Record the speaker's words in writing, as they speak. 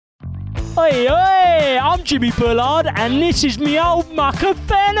Hey, hey, I'm Jimmy Bullard, and this is me old mucker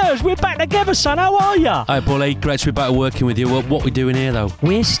Fenners. We're back together, son. How are ya? Hi, Bully. Great to be back working with you. What we doing here, though?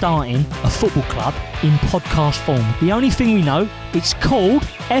 We're starting a football club in podcast form. The only thing we know, it's called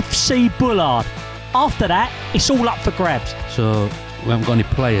FC Bullard. After that, it's all up for grabs. So, we haven't got any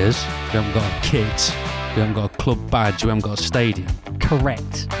players, we haven't got a kit, we haven't got a club badge, we haven't got a stadium.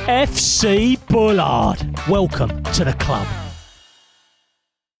 Correct. FC Bullard. Welcome to the club.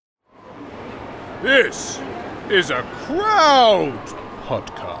 This is a Crowd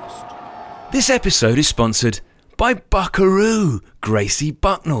podcast. This episode is sponsored by Buckaroo, Gracie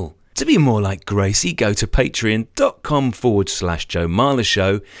Bucknell. To be more like Gracie, go to patreon.com/Joe Marler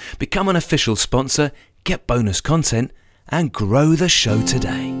Show, become an official sponsor, get bonus content, and grow the show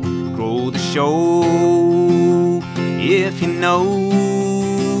today. Grow the show if you know.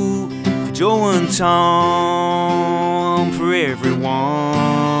 For Joe and Tom, for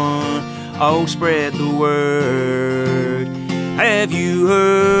everyone. Oh, spread the word. Have you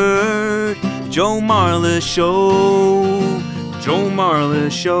heard? Joe Marler Show. Joe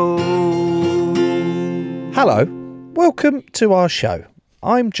Marler Show. Hello, welcome to our show.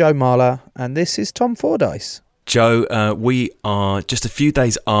 I'm Joe Marler, and this is Tom Fordyce. Joe, we are just a few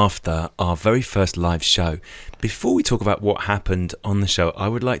days after our very first live show. Before we talk about what happened on the show, I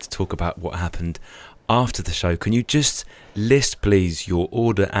would like to talk about what happened after the show. Can you just list, please, your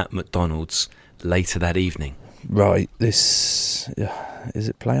order at McDonald's later that evening? Right, this... is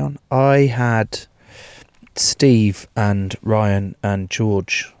it play on? I had Steve and Ryan and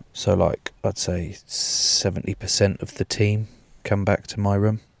George, so like, I'd say 70% of the team come back to my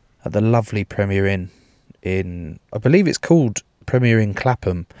room at the lovely Premier Inn in, I believe it's called Premier Inn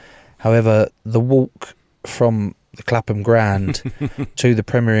Clapham. However, the walk from the Clapham Grand to the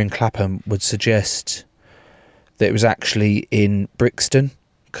Premier Inn Clapham would suggest that it was actually in Brixton,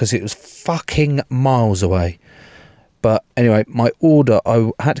 because it was fucking miles away. But anyway, my order,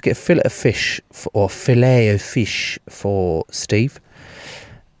 I had to get a fillet of fish, for Steve.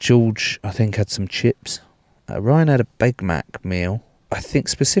 George, I think, had some chips. Ryan had a Big Mac meal. I think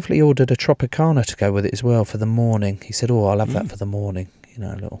specifically ordered a Tropicana to go with it as well for the morning. He said, I'll have that for the morning. You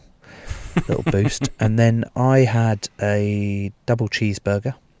know, a little boost. And then I had a double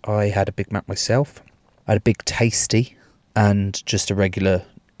cheeseburger. I had a Big Mac myself. I had a Big Tasty and just a regular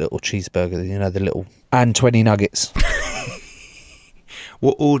little cheeseburger, you know, the little... And 20 nuggets.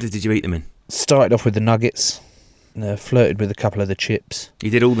 What order did you eat them in? Started off with the nuggets. Flirted with a couple of the chips. You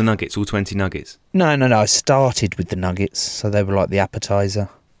did all the nuggets, all 20 nuggets? No. I started with the nuggets, so they were like the appetizer.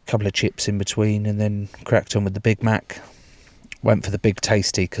 A couple of chips in between, and then cracked on with the Big Mac. Went for the Big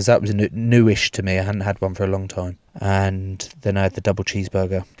Tasty, because that was newish to me. I hadn't had one for a long time. And then I had the double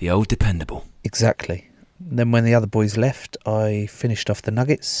cheeseburger. The old dependable. Exactly. Then when the other boys left, I finished off the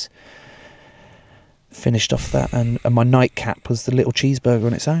nuggets. Finished off that, and my nightcap was the little cheeseburger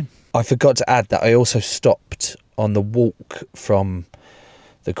on its own. I forgot to add that I also stopped on the walk from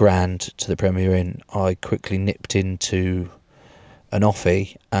the Grand to the Premier Inn. I quickly nipped into an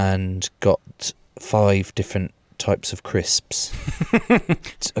offie and got 5 different types of crisps. I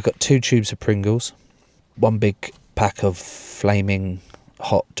got 2 tubes of Pringles, 1 big pack of flaming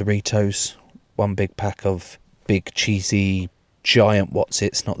hot Doritos, 1 big pack of big cheesy giant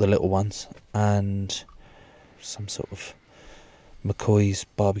What's-Its, not the little ones, and some sort of McCoy's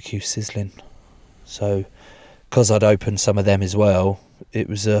barbecue sizzling. So, because I'd opened some of them as well, it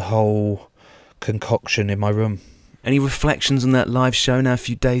was a whole concoction in my room. Any reflections on that live show now a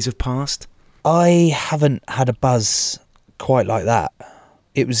few days have passed? I haven't had a buzz quite like that.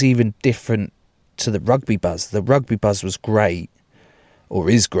 It was even different to the rugby buzz. The rugby buzz was great, or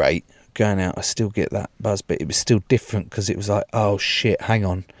is great. Going out, I still get that buzz, but it was still different because it was like, oh shit, hang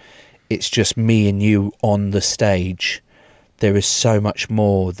on. It's just me and you on the stage. There is so much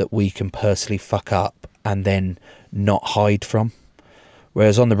more that we can personally fuck up and then not hide from.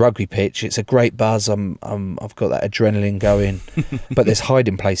 Whereas on the rugby pitch, it's a great buzz. I've got that adrenaline going, but there's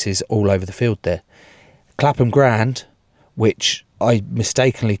hiding places all over the field there. Clapham Grand, which I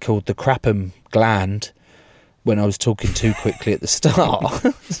mistakenly called the Crapham Gland when I was talking too quickly at the start.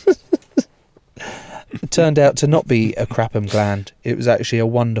 It turned out to not be a Crapham Gland. It was actually a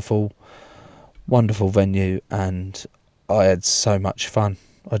wonderful, wonderful venue, and I had so much fun.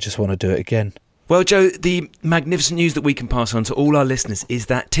 I just want to do it again. Well, Joe, the magnificent news that we can pass on to all our listeners is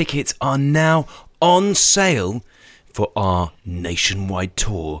that tickets are now on sale for our nationwide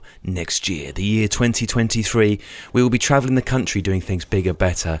tour next year, the year 2023. We will be travelling the country doing things bigger,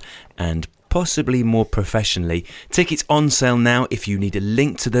 better, and possibly more professionally. Tickets on sale now. If you need a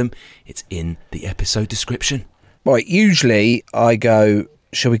link to them, it's in the episode description. Right, usually I go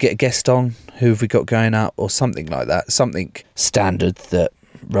shall we get a guest on? Who have we got going up or something like that? Something standard that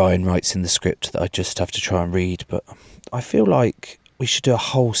Ryan writes in the script that I just have to try and read. But I feel like we should do a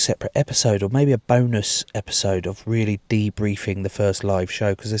whole separate episode or maybe a bonus episode of really debriefing the first live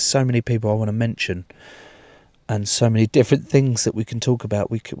show, because there's so many people I want to mention and so many different things that we can talk about.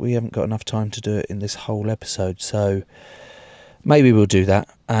 We haven't got enough time to do it in this whole episode, so maybe we'll do that,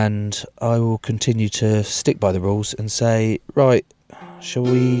 and I will continue to stick by the rules and say, right, shall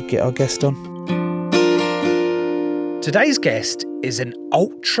we get our guest on? Today's guest is an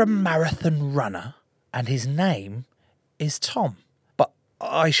ultra marathon runner, and his name is Tom. But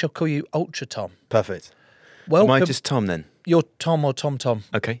I shall call you Ultra Tom. Perfect. Welcome. Am I just Tom then? You're Tom or Tom Tom.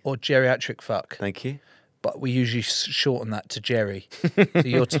 Okay. Or geriatric fuck. Thank you. But we usually shorten that to Jerry. So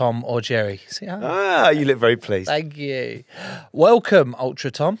you're Tom or Jerry. See how? Ah, you look very pleased. Thank you. Welcome, Ultra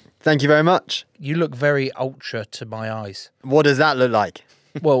Tom. Thank you very much. You look very ultra to my eyes. What does that look like?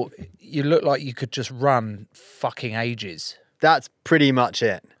 Well, you look like you could just run fucking ages. That's pretty much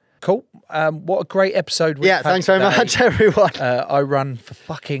it. Cool. What a great episode we've had thanks very today. much, everyone. I run for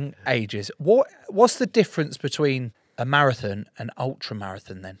fucking ages. What's the difference between a marathon and ultra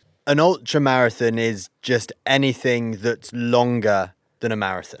marathon then? An ultra marathon is just anything that's longer than a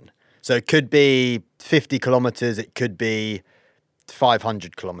marathon. So it could be 50 kilometers, it could be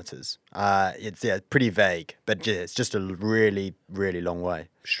 500 kilometers. It's pretty vague, but it's just a really, really long way.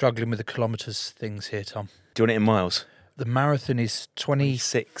 Struggling with the kilometres things here, Tom. Do you want it in miles? The marathon is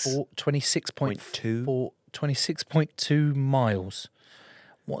 26.2 miles.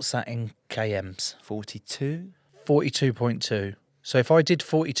 What's that in kms? 42? 42.2. So if I did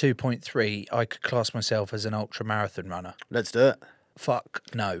 42.3, I could class myself as an ultra marathon runner. Let's do it. Fuck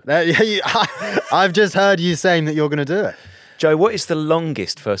no. I've just heard you saying that you're going to do it. Joe, what is the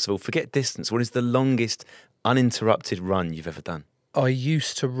longest, first of all, forget distance, what is the longest uninterrupted run you've ever done? I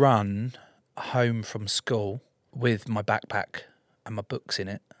used to run home from school with my backpack and my books in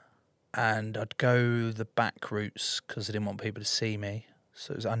it, and I'd go the back routes because I didn't want people to see me,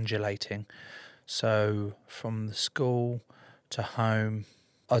 so it was undulating. So from the school to home,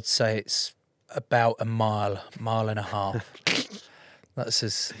 I'd say it's about a mile and a half. That's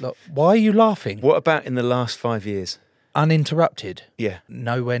as. Look, why are you laughing? What about in the last 5 years? Uninterrupted? Yeah.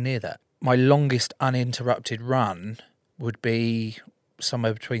 Nowhere near that. My longest uninterrupted run would be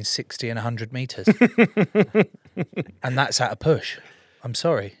somewhere between 60 and 100 metres. And that's at a push. I'm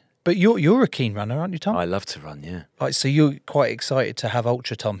sorry. But you're a keen runner, aren't you, Tom? I love to run, yeah. Like, so you're quite excited to have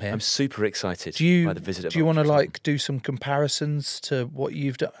Ultra Tom here. I'm super excited by the visit of Do you want to Ultra Tom. like do some comparisons to what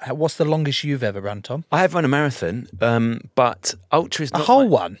you've done? What's the longest you've ever run, Tom? I have run a marathon, but Ultra is A not whole my-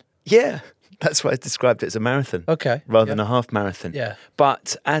 one? Yeah, that's why I described it as a marathon. Okay. Rather than a half marathon. Yeah.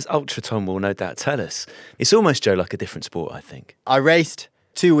 But as Ultra Tom will no doubt tell us, it's almost, Joe, like a different sport, I think. I raced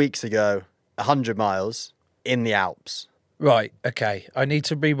 2 weeks ago, 100 miles in the Alps. Right, okay. I need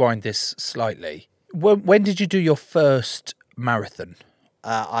to rewind this slightly. When did you do your first marathon?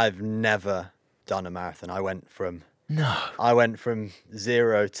 I've never done a marathon. I went from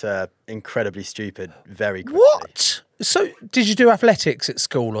 0 to incredibly stupid very quickly. What? So, did you do athletics at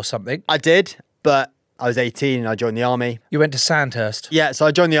school or something? I did, but I was 18 and I joined the army. You went to Sandhurst? Yeah, so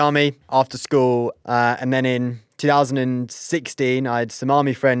I joined the army after school, and then in 2016, I had some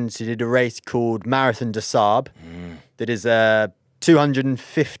army friends who did a race called Marathon des Sables. That is a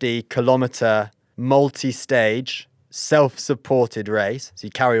 250-kilometre multi-stage, self-supported race. So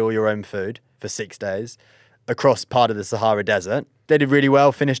you carry all your own food for 6 days across part of the Sahara Desert. They did really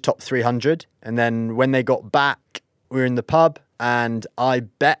well, finished top 300. And then when they got back, we were in the pub, and I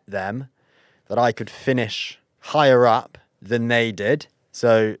bet them that I could finish higher up than they did.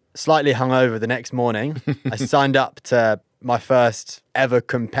 So slightly hungover the next morning, I signed up to my first ever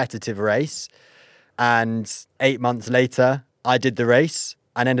competitive race. And 8 months later, I did the race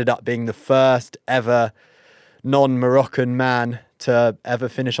and ended up being the first ever non-Moroccan man to ever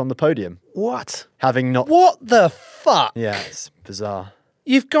finish on the podium. What? Having not... What the fuck? Yeah, it's bizarre.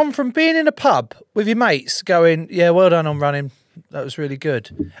 You've gone from being in a pub with your mates going, yeah, well done on running. That was really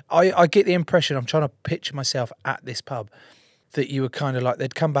good. I get the impression, I'm trying to picture myself at this pub, that you were kind of like,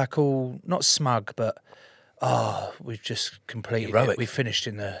 they'd come back all, not smug, but, we've just completed Heroic. it. We finished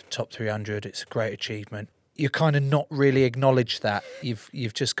in the top 300. It's a great achievement. You kind of not really acknowledged that.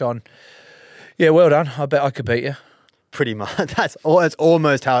 You've just gone, yeah, well done. I bet I could beat you. Pretty much. That's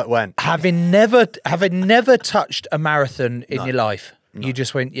almost how it went. Having never touched a marathon in your life, you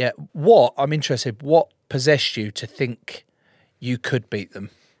just went, yeah, I'm interested, what possessed you to think you could beat them?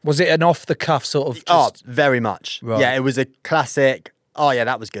 Was it an off-the-cuff sort of just... very much. Right. Yeah, it was a classic, oh yeah,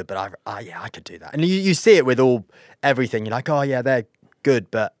 that was good, but I could do that. And you see it with everything. You're like, oh yeah, they're good.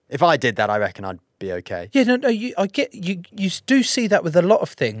 But if I did that, I reckon I'd be okay. Yeah, no, I get you. You do see that with a lot of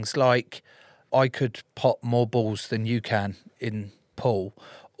things. Like, I could pop more balls than you can in pool,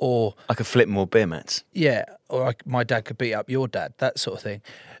 or I could flip more beer mats. yeah, or my dad could beat up your dad. That sort of thing.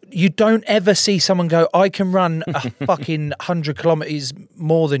 You don't ever see someone go, "I can run a fucking 100 kilometers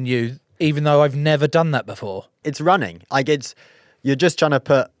more than you," even though I've never done that before. It's running. You're just trying to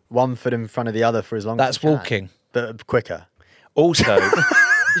put one foot in front of the other for as long That's as you can. walking. But quicker. Also,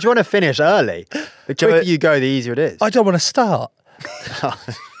 You want to finish early. The quicker you go, the easier it is. I don't want to start.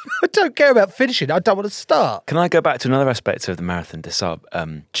 I don't care about finishing. I don't want to start. can I go back to another aspect of the Marathon des Sables?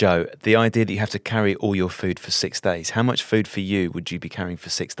 Joe, the idea that you have to carry all your food for 6 days. How much food for you would you be carrying for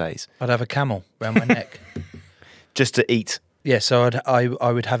 6 days? I'd have a camel round my neck. Just to eat? Yeah, so I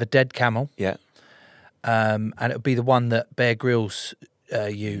would have a dead camel, Yeah. and it would be the one that Bear Grylls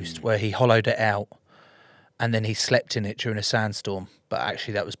used, where he hollowed it out, and then he slept in it during a sandstorm. But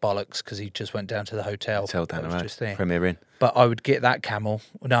actually, that was bollocks because he just went down to the hotel. Hotel down That the was road. just there. Premier Inn. But I would get that camel.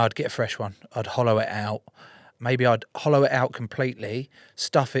 No, I'd get a fresh one. I'd hollow it out. Maybe I'd hollow it out completely,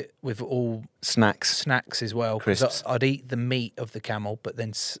 stuff it with all Snacks. snacks as well. 'cause Crisps. I'd eat the meat of the camel, but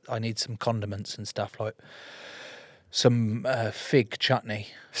then I need some condiments and stuff like some fig chutney.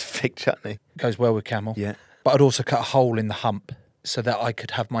 Fig chutney. Goes well with camel. Yeah. But I'd also cut a hole in the hump so that I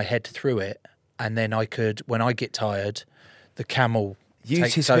could have my head through it, and then I could, when I get tired, the camel Use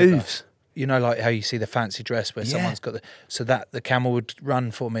takes his over. hooves. You know, like how you see the fancy dress where Yeah. someone's got so that the camel would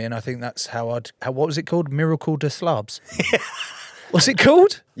run for me, and I think that's how what was it called? Miracle des Sables. What's it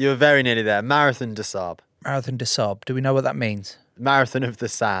called? You were very nearly there. Marathon des Sables. Marathon des Sables. Do we know what that means Marathon of the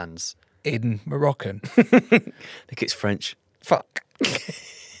Sands. in Moroccan? I think it's French. Fuck.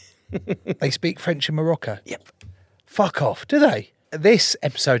 They speak French in Morocco. Yep. Fuck off, do they? This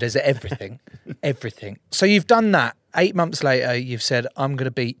episode has everything, everything. So you've done that. 8 months later, you've said, "I'm gonna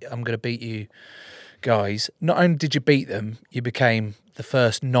beat you, guys." Not only did you beat them, you became the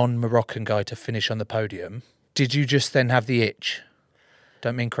first non-Moroccan guy to finish on the podium. Did you just then have the itch?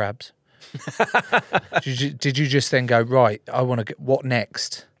 Don't mean crabs. Did you just then go, right? I want to get what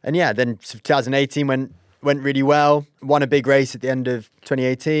next? And yeah, then 2018 went really well. Won a big race at the end of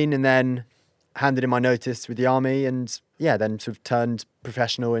 2018, and then handed in my notice with the army, and yeah, then sort of turned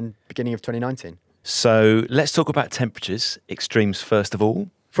professional in beginning of 2019. So let's talk about temperatures, extremes first of all.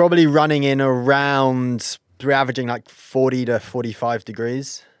 Probably running in around, we're averaging like 40 to 45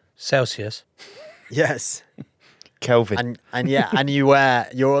 degrees. Celsius. Yes. Kelvin. And yeah, and you've got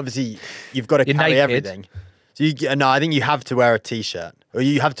to You're carry naked. everything. So no, I think you have to wear a t-shirt or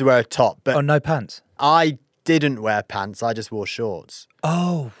you have to wear a top. But Oh, no pants. I didn't wear pants. I just wore shorts.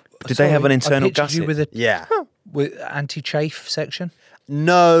 Oh, Did they have an I internal pictured you gusset? with a Yeah. with anti-chafe section?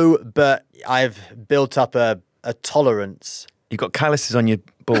 No, but I've built up a tolerance. You've got calluses on your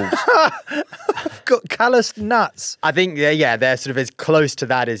balls. Got calloused nuts. I think they're sort of as close to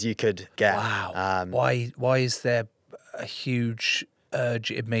that as you could get. Wow. Why is there a huge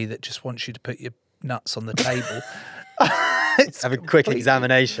urge in me that just wants you to put your nuts on the table? Have a quick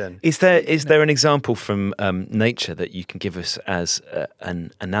examination. Is there an example from nature that you can give us as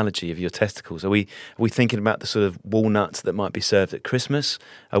an analogy of your testicles? Are we thinking about the sort of walnuts that might be served at Christmas?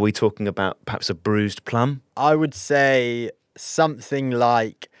 Are we talking about perhaps a bruised plum? I would say something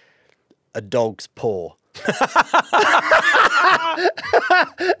like a dog's paw.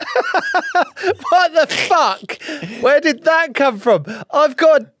 What the fuck? Where did that come from? I've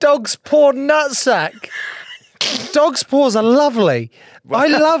got a dog's paw nutsack. Dog's paws are lovely. I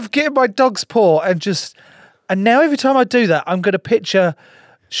love getting my dog's paw and now every time I do that, I'm going to picture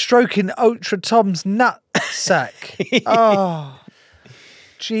stroking Ultra Tom's nutsack. Oh,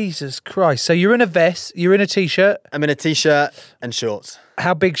 Jesus Christ. So you're in a vest, you're in a t-shirt. I'm in a t-shirt and shorts.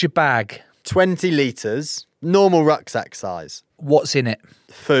 How big's your bag? 20 litres, normal rucksack size. What's in it?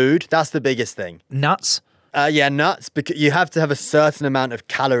 Food, that's the biggest thing. Nuts? Yeah, nuts, because you have to have a certain amount of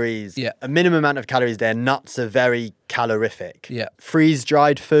calories. Yeah. A minimum amount of calories there. Nuts are very calorific. Yeah.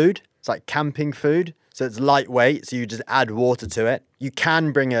 Freeze-dried food, it's like camping food. So it's lightweight, so you just add water to it. You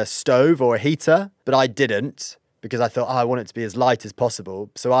can bring a stove or a heater, but I didn't because I thought, I want it to be as light as possible.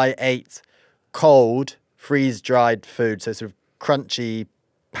 So I ate cold, freeze-dried food, so sort of crunchy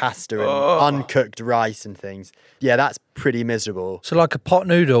pasta and uncooked rice and things. Yeah, that's pretty miserable. So like a pot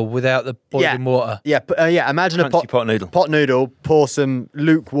noodle without the boiling water. Yeah, imagine a Crunchy pot noodle. Pot noodle, pour some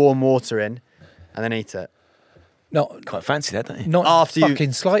lukewarm water in, and then eat it. Not Quite fancy that, don't you? not After you-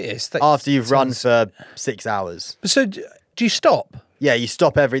 fucking slightest. That After you've run sounds- for 6 hours. So do you stop? Yeah, you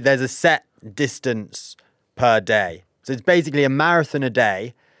stop there's a set distance per day. So it's basically a marathon a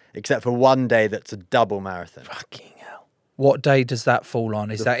day, except for one day that's a double marathon. Fucking hell. What day does that fall on?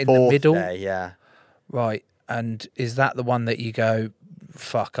 Is that in the fourth middle? day, yeah. Right. And is that the one that you go,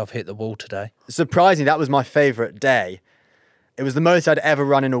 fuck, I've hit the wall today? Surprisingly, that was my favourite day. It was the most I'd ever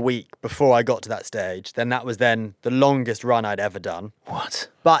run in a week before I got to that stage. Then that was then the longest run I'd ever done. What?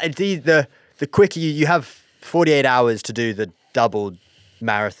 But it's the quicker you have 48 hours to do the double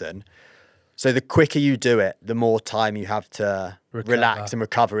marathon. So the quicker you do it, the more time you have to relax and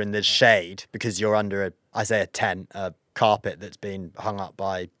recover in the shade because you're under a tent, a carpet that's been hung up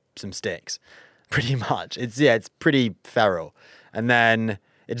by some sticks. Pretty much. It's pretty feral. And then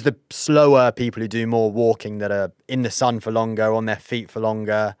it's the slower people who do more walking that are in the sun for longer, on their feet for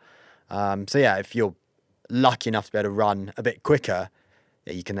longer. So yeah, if you're lucky enough to be able to run a bit quicker,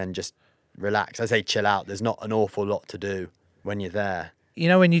 you can then just relax. I say chill out. There's not an awful lot to do when you're there. You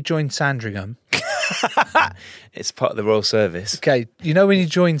know when you joined Sandringham? It's part of the Royal Service. Okay, you know when you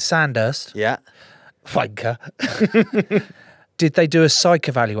joined Sandhurst? Yeah. Wanker. Did they do a psych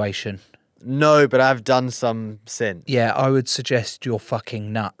evaluation? No, but I've done some since. Yeah, I would suggest you're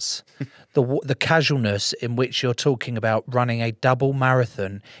fucking nuts. The casualness in which you're talking about running a double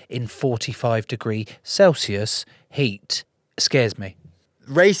marathon in 45 °C heat scares me.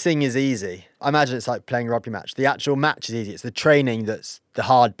 Racing is easy. I imagine it's like playing a rugby match. The actual match is easy. It's the training that's the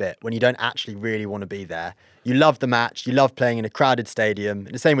hard bit when you don't actually really want to be there. You love the match. You love playing in a crowded stadium.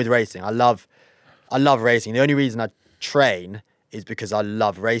 And the same with racing. I love racing. The only reason I train is because I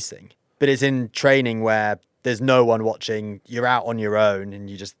love racing. But it's in training where there's no one watching. You're out on your own and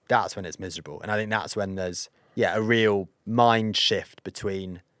that's when it's miserable. And I think that's when there's, a real mind shift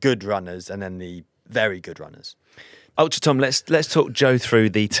between good runners and then the very good runners. Ultra Tom, let's talk Joe through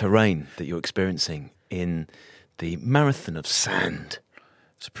the terrain that you're experiencing in the Marathon of Sand.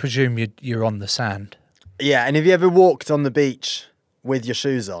 So presume you're on the sand. Yeah, and have you ever walked on the beach with your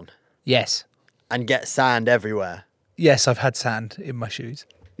shoes on Yes. and get sand everywhere? Yes, I've had sand in my shoes.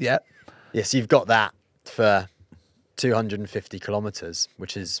 Yeah. Yes, you've got that for 250 kilometres,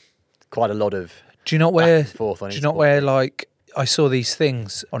 which is quite a lot of Do you not back wear? and forth on Do you not Instagram. wear like I saw these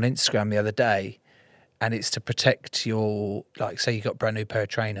things on Instagram the other day, and it's to protect your say you got a brand new pair of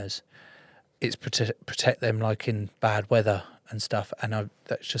trainers. It's protect them like in bad weather and stuff. And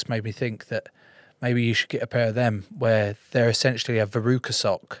that's just made me think that maybe you should get a pair of them where they're essentially a Veruca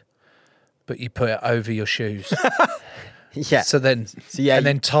sock, but you put it over your shoes. Yeah. So then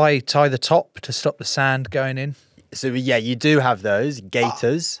tie the top to stop the sand going in. So yeah, you do have those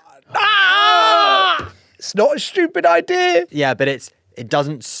gaiters. It's not a stupid idea. Yeah, but it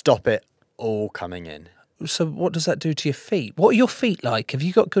doesn't stop it all coming in. So what does that do to your feet? What are your feet like? Have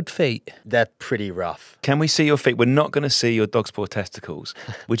you got good feet? They're pretty rough. Can we see your feet? We're not going to see your dog's paw testicles.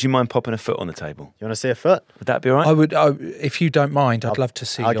 Would you mind popping a foot on the table? You want to see a foot? Would that be all right? I would, if you don't mind, I'd love to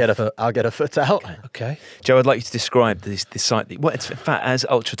see your foot. I'll get a foot out. Okay. Joe, I'd like you to describe this site. Well, in fact, as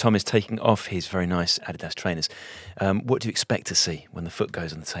Ultra Tom is taking off his very nice Adidas trainers, what do you expect to see when the foot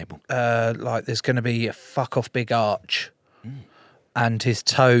goes on the table? There's going to be a fuck off big arch, and his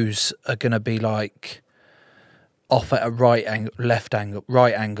toes are going to be like off at a right angle,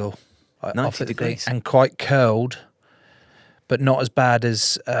 like 90 off at the degrees. thing, and quite curled, but not as bad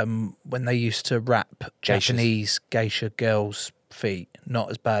as when they used to wrap Japanese geisha girls' feet.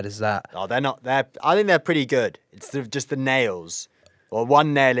 Not as bad as that. Oh, they're not. I think they're pretty good. It's just the nails, or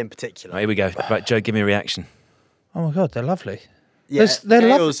one nail in particular. Right, here we go. Right, Joe, give me a reaction. Oh my god, they're lovely. Yeah, they're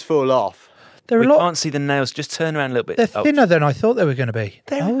nails fall off. They're We a lot. can't see the nails. Just turn around a little bit. They're thinner than I thought they were going to be.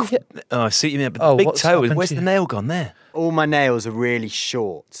 Oh, I see what you mean. But the Oh, big what's toe, happened where's to the you? nail gone there? All my nails are really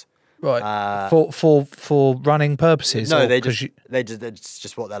short. Right. For running purposes. No, or they're 'cause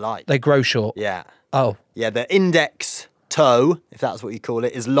just what they're like. they grow short. Yeah. Oh. Yeah, the index toe, if that's what you call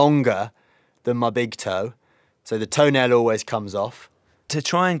it, is longer than my big toe. So the toenail always comes off. To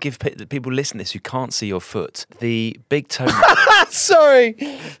try and give the people listening to this who can't see your foot, the big toe. Sorry.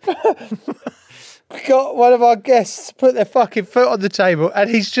 We got one of our guests put their fucking foot on the table, and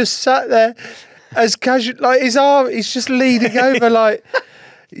he's just sat there as casual, like his arm, he's just leaning over, like,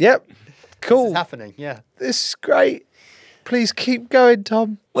 yep, cool. It's happening, yeah. This is great. Please keep going,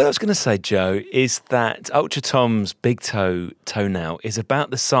 Tom. What I was going to say, Joe, is that Ultra Tom's big toenail is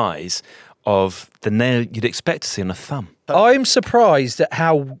about the size of the nail you'd expect to see on a thumb. I'm surprised at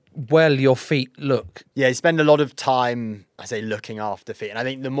how well your feet look. Yeah, you spend a lot of time, I say, looking after feet. And I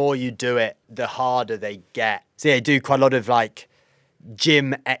think the more you do it, the harder they get. So yeah, you do quite a lot of like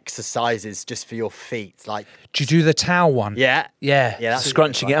gym exercises just for your feet. Like, Do you do the towel one? yeah. Yeah. Yeah, that's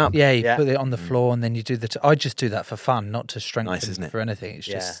Scrunching it up. Yeah, you Yeah. put it on the floor and then you do I just do that for fun, not to strengthen Nice, isn't it? for anything. It's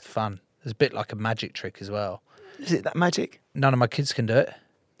Yeah. just fun. It's a bit like a magic trick as well. Is it that magic? None of my kids can do it.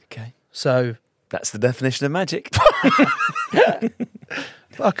 Okay. So That's the definition of magic.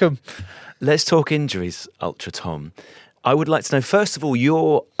 Fuck 'em. Let's talk injuries, Ultra Tom. I would like to know, first of all,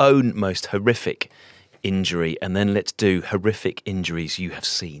 your own most horrific injury, and then let's do horrific injuries you have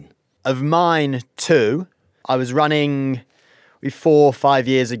seen. Of mine, 2. I was running 4 or 5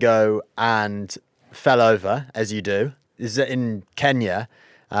 years ago and fell over, as you do. This is in Kenya,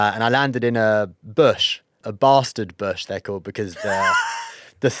 and I landed in a bush, a bastard bush, they're called, because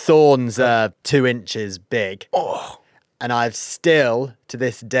the thorns are 2 inches big. Oh. And I've still, to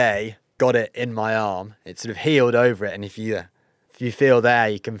this day, got it in my arm. It's sort of healed over it, and if you feel there,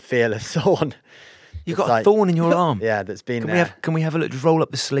 you can feel a thorn. You got a thorn in your arm. Yeah, that's been there. Can we have a look? Just roll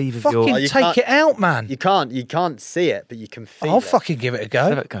up the sleeve of Fucking your. take it out, man. You can't see it, but you can feel I'll it. fucking give it a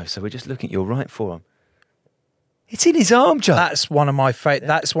Have go. it go. So we're just looking at your right forearm. It's in his arm, John. That's one of my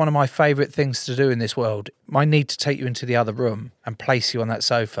favourite things to do in this world. I need to take you into the other room and place you on that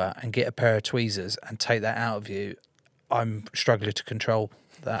sofa and get a pair of tweezers and take that out of you. I'm struggling to control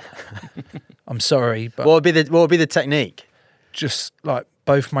that. I'm sorry, but What would be the technique? just like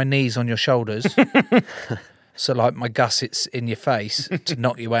both my knees on your shoulders. So like my gussets in your face to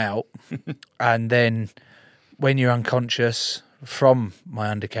knock you out. And then when you're unconscious from my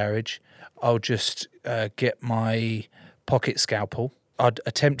undercarriage, I'll just get my pocket scalpel. I'd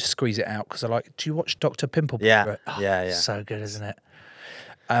attempt to squeeze it out because do you watch Dr. Pimple Popper? Yeah, Oh, yeah. So good, isn't it?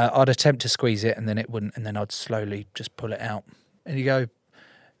 I'd attempt to squeeze it and then it wouldn't, and then I'd slowly just pull it out. And you go,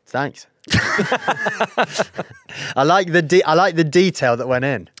 Thanks. I like the detail that went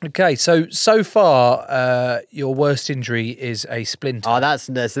in. okay, so far, your worst injury is a splinter. Oh,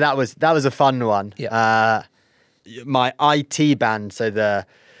 that was a fun one. Yeah. My IT band, so the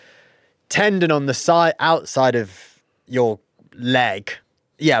tendon on the side outside of your leg,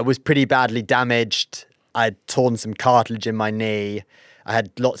 was pretty badly damaged. I'd torn some cartilage in my knee. I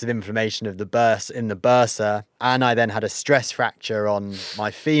had lots of inflammation of the bursa, and I then had a stress fracture on my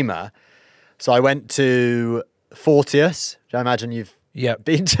femur. So I went to Fortius, which I imagine you've Yep.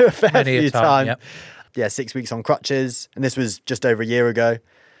 been to a fair Many a few time, times. yep. Yeah, 6 weeks on crutches, and this was just over a year ago.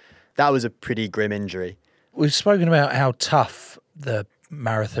 That was a pretty grim injury. We've spoken about how tough the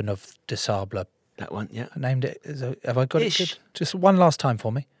Marathon of des Sables, That one, yeah. I named it. Have I got Ish. it good? Just one last time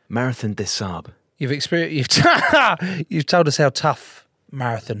for me. Marathon des Sables. You've told us how tough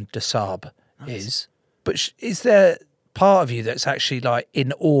Marathon des Sables is, but is there part of you that's actually like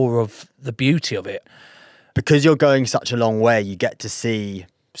in awe of the beauty of it? Because you're going such a long way, you get to see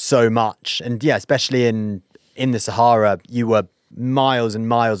so much. And yeah, especially in the Sahara, you were miles and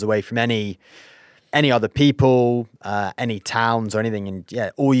miles away from any other people, any towns or anything. And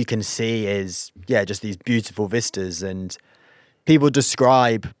yeah, all you can see is, just these beautiful vistas. And people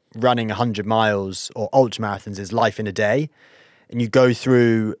describe running 100 miles or ultramarathons as life in a day. And you go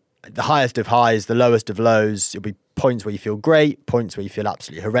through the highest of highs, the lowest of lows. There'll be points where you feel great, points where you feel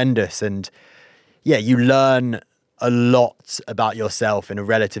absolutely horrendous. And yeah, you learn a lot about yourself in a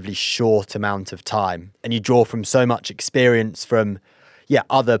relatively short amount of time. And you draw from so much experience from,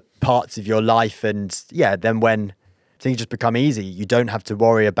 other parts of your life. And then when things just become easy, you don't have to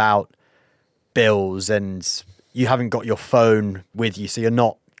worry about bills and you haven't got your phone with you. So you're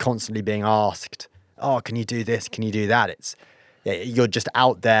not constantly being asked, oh, can you do this? Can you do that? You're just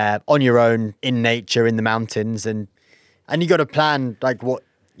out there on your own in nature, in the mountains. And you got to plan like what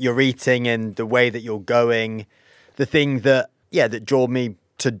you're eating and the way that you're going. The thing that drew me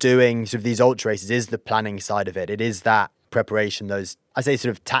to doing sort of these ultra races is the planning side of it. It is that preparation, those, I say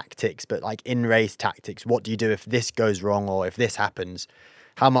sort of tactics, but like in race tactics. What do you do if this goes wrong or if this happens?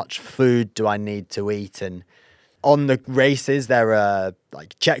 How much food do I need to eat? And on the races, there are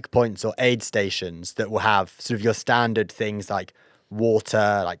like checkpoints or aid stations that will have sort of your standard things like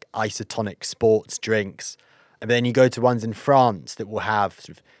water, like isotonic sports drinks. And then you go to ones in France that will have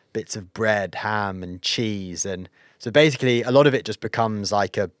sort of bits of bread, ham and cheese. And so basically a lot of it just becomes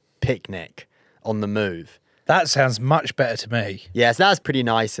like a picnic on the move. That sounds much better to me. Yeah, so that's pretty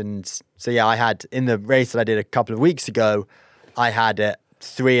nice. And so I had, in the race that I did a couple of weeks ago, I had at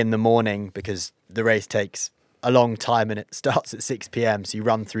 3 a.m. because the race takes a long time and it starts at 6 p.m. So you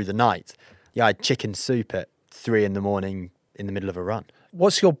run through the night. Yeah, I had chicken soup at 3 a.m. in the middle of a run.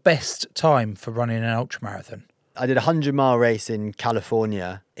 What's your best time for running an ultramarathon? I did a 100-mile race in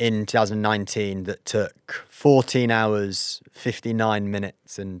California in 2019 that took 14 hours, 59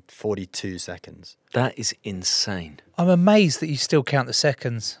 minutes and 42 seconds. That is insane. I'm amazed that you still count the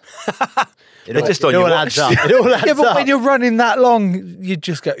seconds. They're just on your watch. Adds up. It all adds Yeah, but up. when you're running that long, you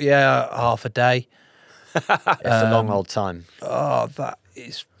just go, half a day. It's a long old time. Oh, that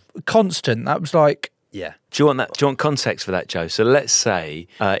is constant. That was like Yeah. Do you want context for that, Joe? So let's say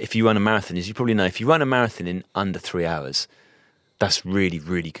if you run a marathon, as you probably know, if you run a marathon in under 3 hours, that's really,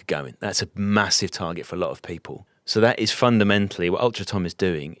 really good going. That's a massive target for a lot of people. So that is fundamentally what Ultra Tom is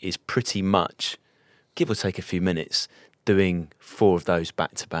doing, is pretty much, give or take a few minutes, doing 4 of those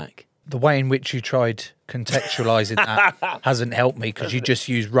back to back. The way in which you tried contextualising that hasn't helped me, because you just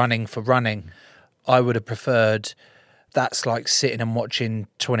use running for running. I would have preferred, that's like sitting and watching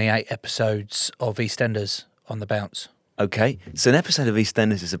 28 episodes of EastEnders on the bounce. Okay, so an episode of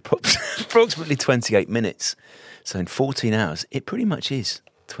EastEnders is approximately 28 minutes. So in 14 hours, it pretty much is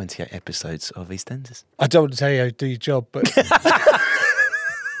 28 episodes of EastEnders. I don't want to tell you how to do your job, but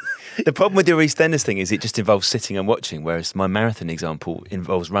The problem with your EastEnders thing is it just involves sitting and watching, whereas my marathon example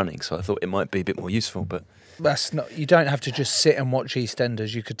involves running. So I thought it might be a bit more useful. But that's not. You don't have to just sit and watch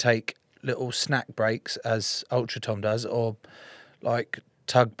EastEnders. You could take little snack breaks, as Ultra Tom does, or like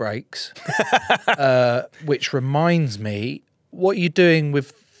tug breaks. Which reminds me, what are you doing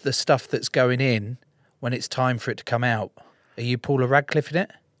with the stuff that's going in when it's time for it to come out? Are you Paula Radcliffe in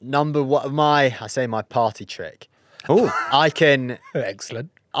it? Number one, my party trick. oh,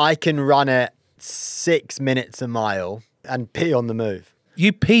 Excellent. I can run it 6 minutes a mile and pee on the move.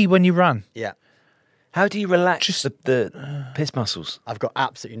 You pee when you run. Yeah. how do you relax the piss muscles? I've got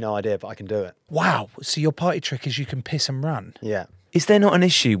absolutely no idea, but I can do it. Wow. So your party trick is you can piss and run. Yeah. Is there not an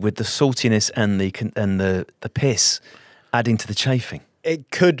issue with the saltiness and the piss adding to the chafing?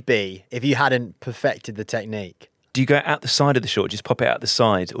 It could be if you hadn't perfected the technique. Do you go out the side of the short, just pop it out the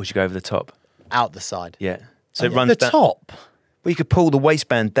side, or do you go over the top? Out the side. Yeah. So it At runs the down. top. Well, you could pull the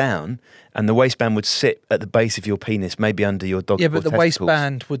waistband down, and the waistband would sit at the base of your penis, maybe under your dog. Yeah, but the testicles.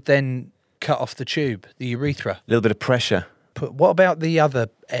 waistband would then cut off the tube, the urethra. A little bit of pressure. But what about the other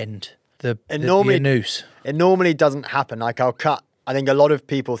end? The normally- noose. It normally doesn't happen. Like I think a lot of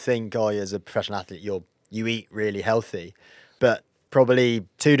people think, oh, as a professional athlete, you eat really healthy. But probably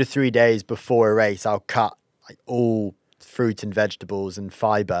 2 to 3 days before a race, I'll cut like all fruit and vegetables and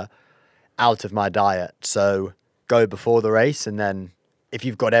fibre out of my diet. So go before the race, and then if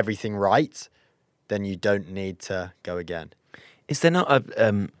you've got everything right, then you don't need to go again. Is there not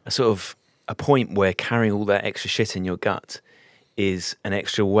a sort of a point where carrying all that extra shit in your gut is an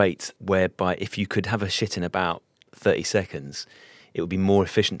extra weight, whereby if you could have a shit in about 30 seconds, it would be more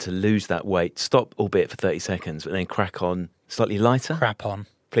efficient to lose that weight, stop albeit for 30 seconds, but then crack on slightly lighter? Crap on.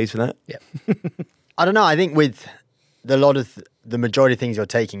 Pleased with that? Yeah. I don't know. I think with the majority of things you're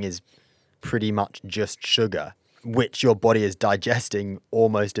taking is pretty much just sugar, which your body is digesting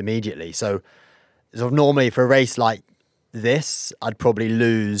almost immediately. So normally for a race like this, I'd probably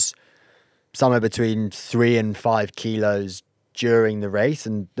lose somewhere between 3 and 5 kilos during the race,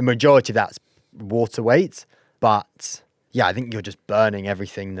 and the majority of that's water weight. But yeah, I think you're just burning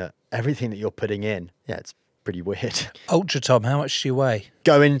everything that you're putting in. Yeah, it's pretty weird. Ultra Tom, how much do you weigh?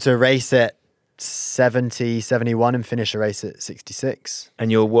 Go into a race at 70, 71 and finish a race at 66.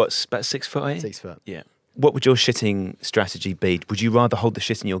 And you're what's about 6 foot, are you? 6 foot. Yeah. What would your shitting strategy be? Would you rather hold the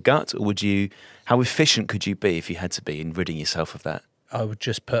shit in your gut, or how efficient could you be if you had to be in ridding yourself of that? I would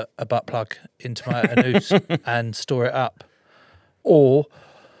just put a butt plug into my anus and store it up. Or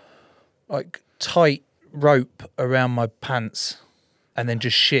like tight rope around my pants and then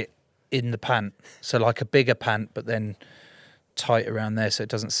just shit in the pant. So like a bigger pant, but then tight around there so it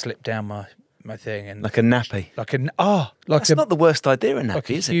doesn't slip down my thing. And Like a nappy. That's Not the worst idea, a nappy, like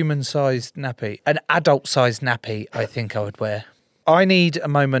a is it? human-sized nappy. An adult-sized nappy, I think I would wear. I need a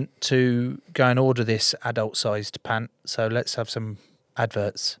moment to go and order this adult-sized pant, so let's have some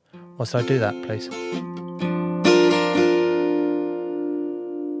adverts. Whilst I do that, please.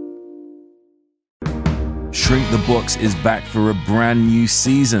 Shrink the Box is back for a brand new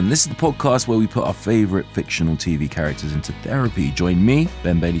season. This is the podcast where we put our favourite fictional TV characters into therapy. Join me,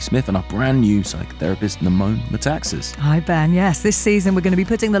 Ben Bailey-Smith, and our brand new psychotherapist, Namone Metaxas. Hi, Ben. Yes, this season we're going to be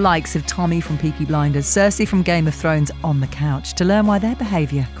putting the likes of Tommy from Peaky Blinders, Cersei from Game of Thrones on the couch to learn why their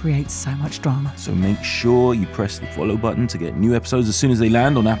behaviour creates so much drama. So make sure you press the follow button to get new episodes as soon as they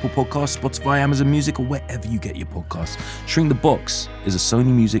land on Apple Podcasts, Spotify, Amazon Music, or wherever you get your podcasts. Shrink the Box is a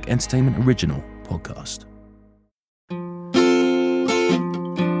Sony Music Entertainment original podcast.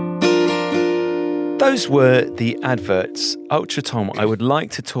 Those were the adverts. Ultra Tom, I would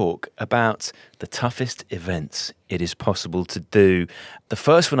like to talk about the toughest events it is possible to do. The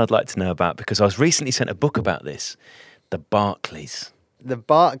first one I'd like to know about, because I was recently sent a book about this, the Barclays. The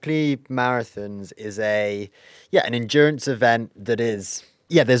Barkley Marathons is an endurance event that is,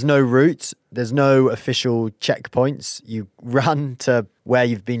 there's no route, there's no official checkpoints. You run to where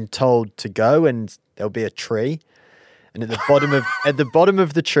you've been told to go, and there'll be a tree. And at the bottom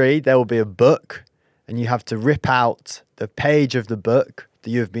of the tree, there will be a book. and you have to rip out the page of the book that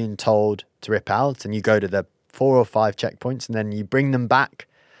you have been told to rip out, and you go to the 4 or 5 checkpoints, and then you bring them back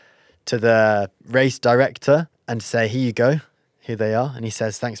to the race director and say, here you go, here they are. And he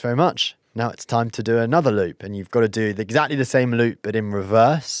says, thanks very much. Now it's time to do another loop, and you've got to do exactly the same loop but in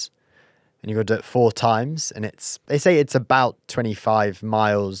reverse, and you've got to do it 4 times, and they say it's about 25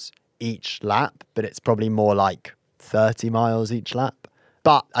 miles each lap, but it's probably more like 30 miles each lap.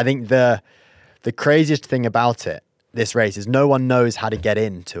 But I think the craziest thing about this race is no one knows how to get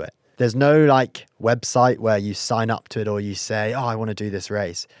into it. There's no like website where you sign up to it or you say, oh, I want to do this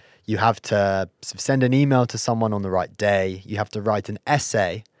race. You have to send an email to someone on the right day. You have to write an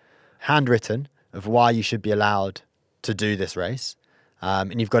essay, handwritten, of why you should be allowed to do this race.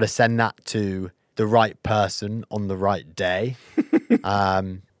 And you've got to send that to the right person on the right day.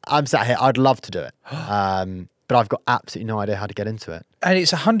 I'm sat here, I'd love to do it. But I've got absolutely no idea how to get into it. And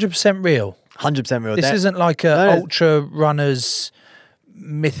it's 100% real. 100% real. This isn't like a ultra runner's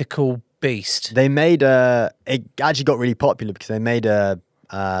mythical beast. They made it actually got really popular because they made like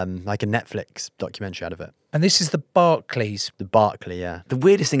a Netflix documentary out of it. And this is the Barclays. The Barclay, yeah. The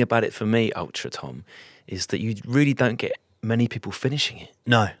weirdest thing about it for me, Ultra Tom, is that you really don't get many people finishing it.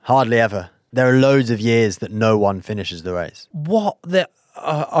 No, hardly ever. There are loads of years that no one finishes the race.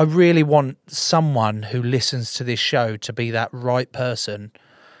 I really want someone who listens to this show to be that right person.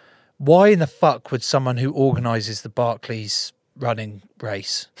 Why in the fuck would someone who organises the Barclays running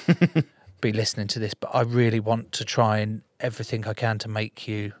race be listening to this? But I really want to try and everything I can to make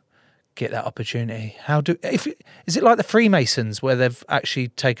you get that opportunity. Is it like the Freemasons where they've actually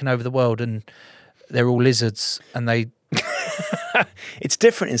taken over the world and they're all lizards and they... It's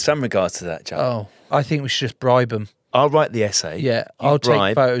different in some regards to that, Joe. Oh, I think we should just bribe them. I'll write the essay. Yeah, I'll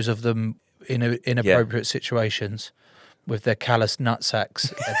take photos of them in inappropriate situations with their callous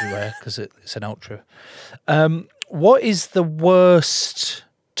nutsacks everywhere because it's an ultra. What is the worst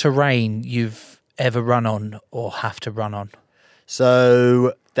terrain you've ever run on or have to run on?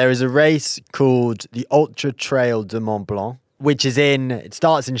 So there is a race called the Ultra Trail du Mont Blanc, which it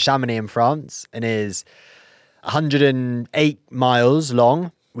starts in Chamonix in France and is 108 miles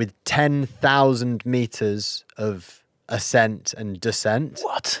long with 10,000 meters of ascent and descent.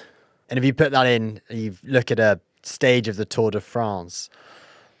 What? And if you put that in, you look at a stage of the Tour de France,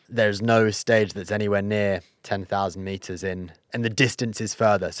 there's no stage that's anywhere near 10,000 meters in, and the distance is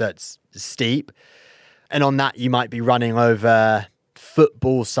further, so it's steep. And on that, you might be running over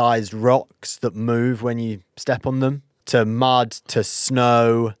football-sized rocks that move when you step on them, to mud, to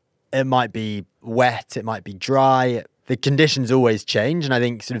snow. It might be wet, it might be dry. The conditions always change, and I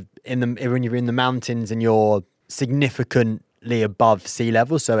think sort of when you're in the mountains and you're significantly above sea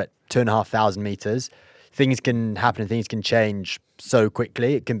level, so at 2,500 meters, things can happen and things can change so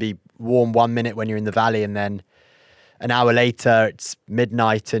quickly. It can be warm 1 minute when you're in the valley, and then an hour later it's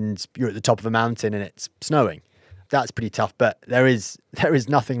midnight and you're at the top of a mountain and it's snowing. That's pretty tough, but there is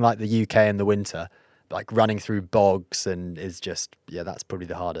nothing like the UK in the winter. Like running through bogs and is just, that's probably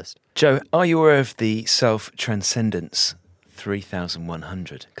the hardest. Joe, are you aware of the Self-Transcendence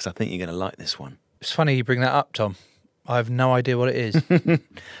 3100? Because I think you're going to like this one. It's funny you bring that up, Tom. I have no idea what it is.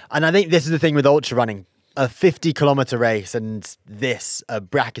 And I think this is the thing with ultra running. A 50-kilometer race and this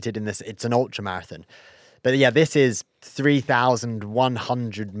bracketed in this, it's an ultra marathon. But this is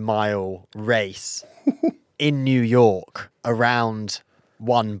 3,100-mile race in New York around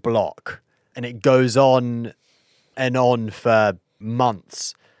one block. And it goes on and on for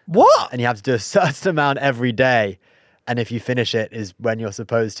months. What? And you have to do a certain amount every day. And if you finish it is when you're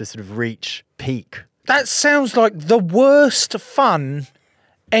supposed to sort of reach peak. That sounds like the worst fun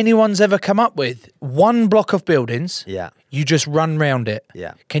anyone's ever come up with. One block of buildings. Yeah. You just run round it.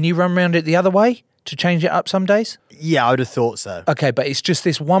 Yeah. Can you run round it the other way to change it up some days? Yeah, I would have thought so. Okay, but it's just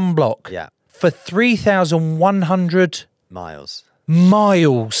this one block. Yeah. For 3,100 miles.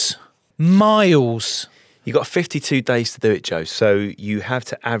 Miles. You've got 52 days to do it, Joe, so you have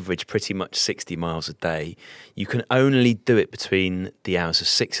to average pretty much 60 miles a day. You can only do it between the hours of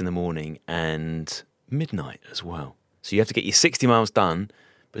 6 in the morning and midnight as well. So you have to get your 60 miles done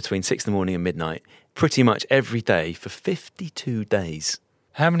between 6 in the morning and midnight pretty much every day for 52 days.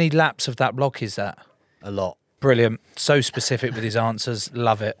 How many laps of that block is that? A lot. Brilliant. So specific with his answers.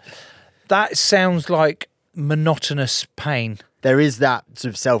 Love it. That sounds like monotonous pain. There is that sort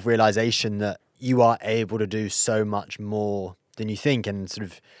of self-realization that you are able to do so much more than you think. And sort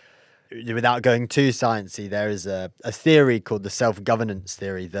of, without going too sciencey, there is a theory called the self-governance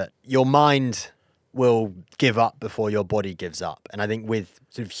theory that your mind will give up before your body gives up. And I think with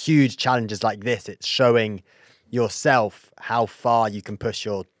sort of huge challenges like this, it's showing yourself how far you can push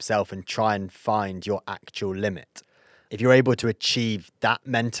yourself and try and find your actual limit. If you're able to achieve that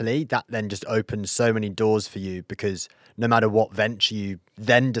mentally, that then just opens so many doors for you, because no matter what venture you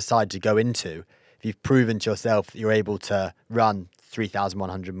then decide to go into, if you've proven to yourself that you're able to run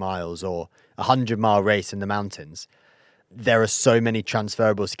 3,100 miles or a 100-mile race in the mountains, there are so many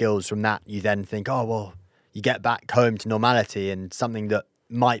transferable skills from that. You then think, oh, well, you get back home to normality, and something that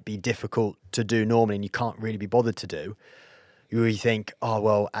might be difficult to do normally and you can't really be bothered to do, you really think, oh,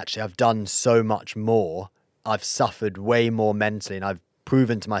 well, actually, I've done so much more. I've suffered way more mentally, and I've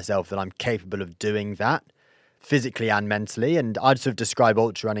proven to myself that I'm capable of doing that physically and mentally. And I'd sort of describe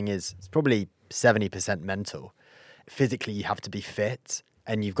ultra running as it's probably 70% mental. Physically, you have to be fit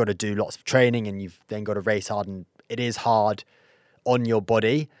and you've got to do lots of training, and you've then got to race hard, and it is hard on your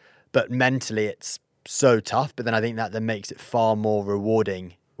body, but mentally it's so tough. But then I think that then makes it far more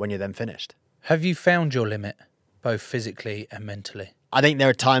rewarding when you're then finished. Have you found your limit, both physically and mentally? I think there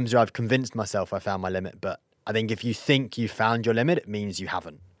are times where I've convinced myself I found my limit, but I think if you think you found your limit, it means you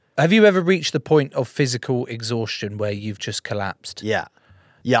haven't. Have you ever reached the point of physical exhaustion where you've just collapsed? Yeah,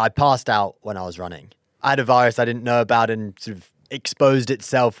 I passed out when I was running. I had a virus I didn't know about and sort of exposed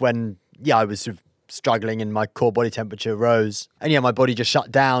itself when, I was sort of struggling and my core body temperature rose. And my body just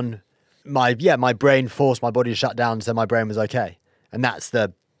shut down. My brain forced my body to shut down, so my brain was okay. And that's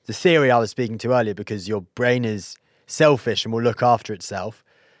the theory I was speaking to earlier, because your brain is selfish and will look after itself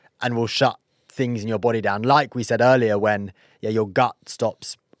and will shut things in your body down. Like we said earlier, when your gut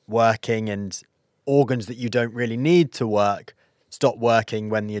stops working and organs that you don't really need to work stop working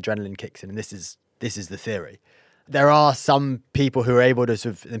when the adrenaline kicks in. And this is the theory. There are some people who are able to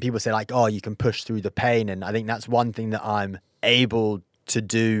sort of, and people say like, oh, you can push through the pain. And I think that's one thing that I'm able to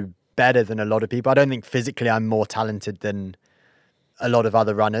do better than a lot of people. I don't think physically I'm more talented than a lot of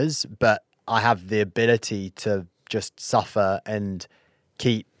other runners, but I have the ability to just suffer and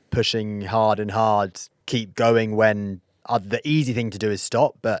keep pushing hard and hard, keep going when the easy thing to do is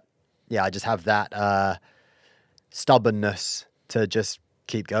stop. But I just have that stubbornness to just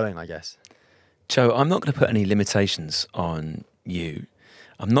keep going, I guess. Joe, I'm not going to put any limitations on you.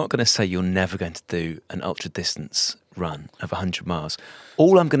 I'm not going to say you're never going to do an ultra distance run of 100 miles.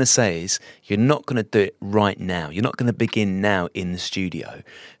 All I'm going to say is you're not going to do it right now. You're not going to begin now in the studio.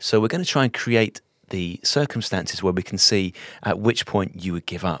 So we're going to try and create the circumstances where we can see at which point you would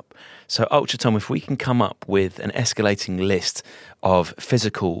give up. So Ultra Tom, if we can come up with an escalating list of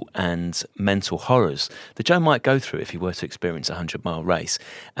physical and mental horrors that Joe might go through if he were to experience a 100-mile race,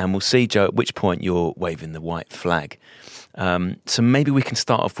 and we'll see, Joe, at which point you're waving the white flag. So maybe we can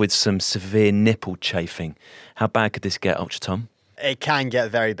start off with some severe nipple chafing. How bad could this get, Ultra Tom? It can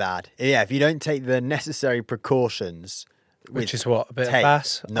get very bad. Yeah, if you don't take the necessary precautions. Which is what? A bit tape. of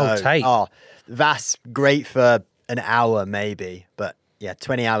VAS? No. Tape. Oh, VAS, great for an hour maybe, but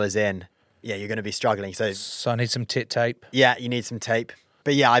 20 hours in, you're going to be struggling. So I need some tit tape. Yeah, you need some tape.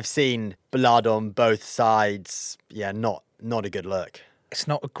 But I've seen blood on both sides. Not a good look. It's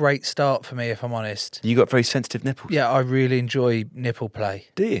not a great start for me, if I'm honest. You got very sensitive nipples. Yeah, I really enjoy nipple play.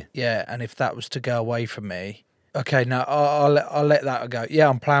 Do you? Yeah, and if that was to go away from me, okay, no, I'll let that go. Yeah,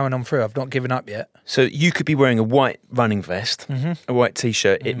 I'm ploughing on through. I've not given up yet. So you could be wearing a white running vest, a white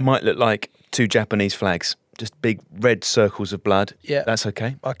T-shirt. It might look like two Japanese flags, just big red circles of blood. Yeah. That's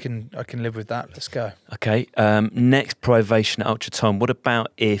okay. I can live with that. Let's go. Okay. Next privation at Ultra Tom. What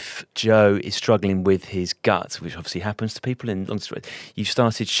about if Joe is struggling with his gut, which obviously happens to people in long distance. You've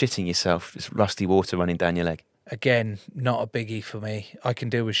started shitting yourself, just rusty water running down your leg. Again, not a biggie for me. I can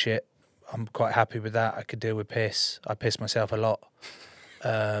deal with shit. I'm quite happy with that. I could deal with piss. I piss myself a lot.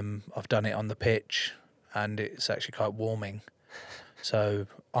 I've done it on the pitch, and it's actually quite warming. So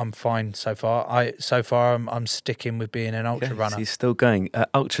I'm fine so far. I'm sticking with being an ultra runner. So he's still going.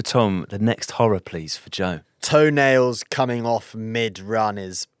 Ultra Tom, the next horror, please, for Joe. Toenails coming off mid-run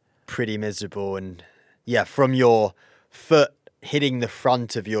is pretty miserable. And from your foot hitting the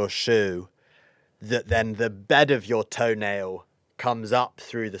front of your shoe, that then the bed of your toenail comes up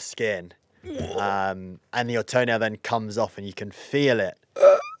through the skin. And your toenail then comes off and you can feel it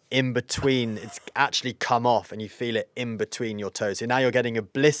in between. It's actually come off and you feel it in between your toes. So now you're getting a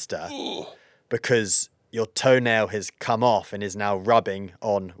blister because your toenail has come off and is now rubbing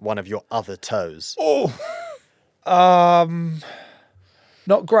on one of your other toes. Not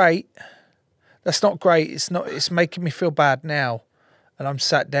great. That's not great. It's making me feel bad now. And I'm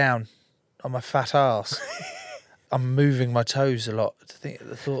sat down on my fat ass. I'm moving my toes a lot. The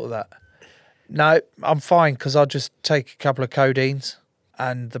thought of that. No, I'm fine because I'll just take a couple of codeines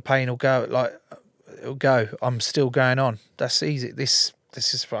and the pain will go. It'll go. I'm still going on. That's easy. This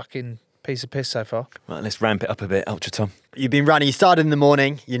is fucking Piece of piss so far. Right, let's ramp it up a bit, Ultra Tom. You've been running, you started in the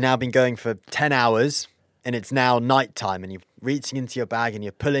morning, you've now been going for 10 hours, and it's now night time, and you're reaching into your bag and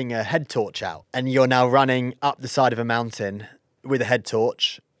you're pulling a head torch out, and you're now running up the side of a mountain with a head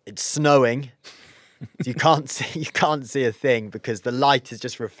torch. It's snowing. So you can't see a thing because the light is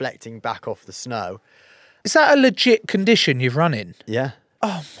just reflecting back off the snow. Is that a legit condition you've run in? Yeah.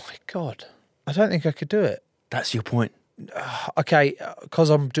 Oh my God. I don't think I could do it. That's your point. Okay,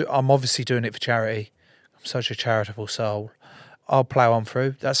 because I'm obviously doing it for charity. I'm such a charitable soul. I'll plough on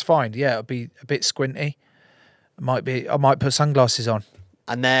through. That's fine. Yeah, it'll be a bit squinty. I might put sunglasses on.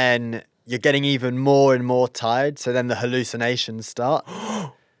 And then you're getting even more and more tired. So then the hallucinations start.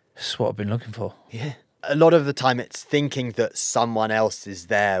 This is what I've been looking for. Yeah. A lot of the time it's thinking that someone else is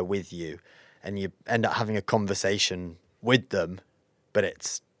there with you and you end up having a conversation with them, but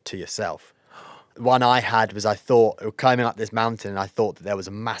it's to yourself. One I had was I thought, climbing up this mountain, and I thought that there was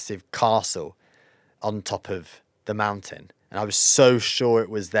a massive castle on top of the mountain. And I was so sure it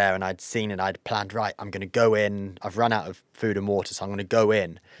was there, and I'd seen it, I'd planned, right, I'm going to go in. I've run out of food and water, so I'm going to go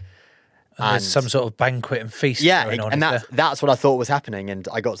in. And there's some sort of banquet and feast going on. And that's what I thought was happening. And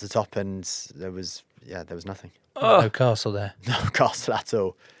I got to the top and there was nothing. No castle there. No castle at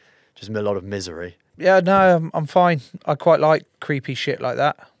all. Just a lot of misery. Yeah, no, I'm fine. I quite like creepy shit like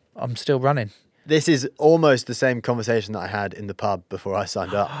that. I'm still running. This is almost the same conversation that I had in the pub before I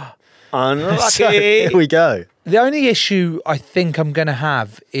signed up. Unlucky. So, here we go. The only issue I think I'm going to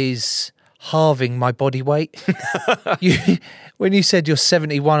have is halving my body weight. When you said you're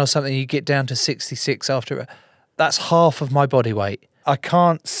 71 or something, you get down to 66 after, that's half of my body weight. I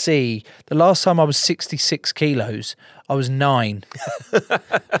can't see. The last time I was 66 kilos, I was 9.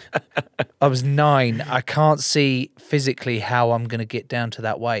 I was 9. I can't see physically how I'm going to get down to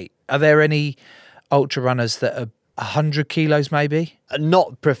that weight. Are there any ultra runners that are 100 kilos maybe?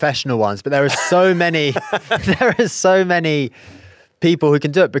 Not professional ones, but there are so many. There are so many people who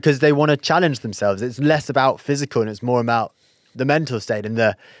can do it because they want to challenge themselves. It's less about physical and it's more about the mental state, and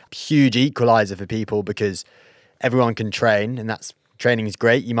the huge equalizer for people because everyone can train, and training is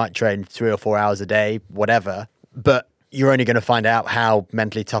great. You might train 3 or 4 hours a day, whatever, but you're only going to find out how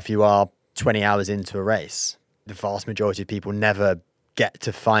mentally tough you are 20 hours into a race. The vast majority of people never get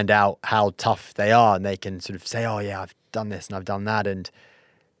to find out how tough they are, and they can sort of say, oh yeah, I've done this and I've done that, and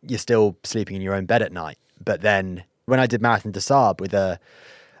you're still sleeping in your own bed at night. But then when I did Marathon des Sables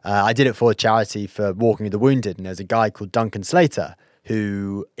I did it for a charity for Walking with the Wounded, and there's a guy called Duncan Slater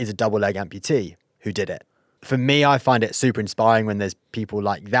who is a double leg amputee who did it. For me, I find it super inspiring when there's people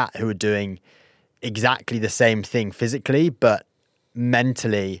like that who are doing exactly the same thing physically, but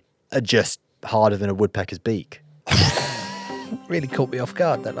mentally are just harder than a woodpecker's beak. Really caught me off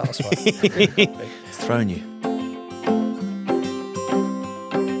guard, that last one. It's thrown you.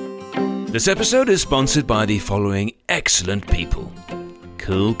 This episode is sponsored by the following excellent people: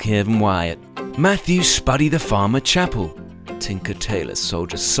 Cool Kevin Wyatt, Matthew Spuddy the Farmer Chapel, Tinker Tailor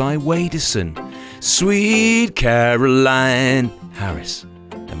Soldier Cy Wadison, Sweet Caroline Harris,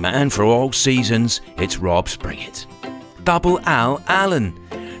 the man for all seasons, it's Rob Springett, Double Al Allen,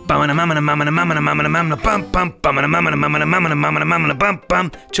 John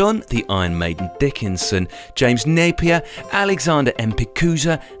the Iron Maiden Dickinson, James Napier, Alexander M.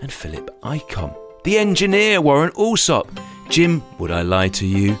 Picuza, and Philip Icom, the engineer Warren Alsop, Jim, Would I Lie to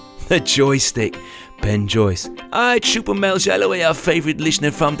You, the Joystick, Ben Joyce, Super Mel Jalloway, our favourite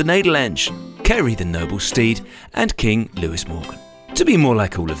listener from the Netherlands, Kerry the Noble Steed, and King Lewis Morgan. To be more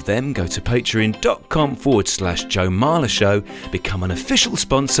like all of them, go to patreon.com/Joe Marler Show, become an official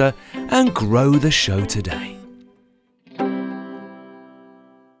sponsor, and grow the show today.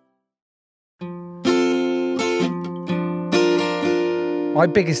 My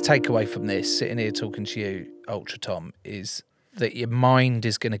biggest takeaway from this, sitting here talking to you, Ultra Tom, is that your mind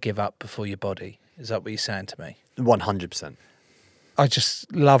is going to give up before your body. Is that what you're saying to me? 100%. I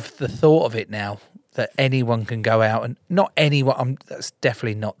just love the thought of it now, that anyone can go out, and not anyone, that's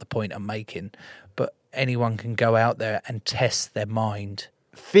definitely not the point I'm making, but anyone can go out there and test their mind.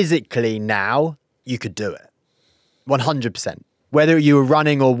 Physically now, you could do it. 100%. Whether you were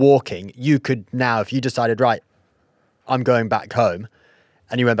running or walking, you could now, if you decided, right, I'm going back home,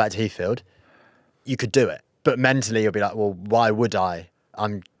 and you went back to Heathfield, you could do it. But mentally, you'll be like, well, why would I?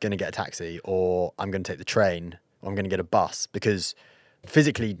 I'm going to get a taxi, or I'm going to take the train, or I'm going to get a bus, because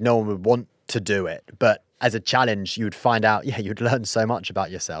physically no one would want to do it. But as a challenge, you would find out, you'd learn so much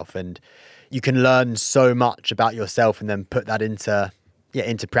about yourself, and you can learn so much about yourself and then put that into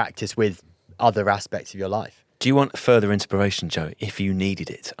practice with other aspects of your life. Do you want further inspiration, Joe, if you needed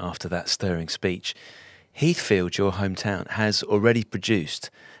it after that stirring speech? Heathfield, your hometown, has already produced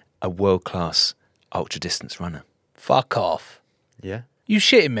a world-class ultra-distance runner. Fuck off. Yeah. You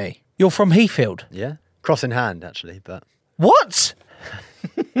shitting me? You're from Heathfield. Yeah. Cross in hand, actually, but What?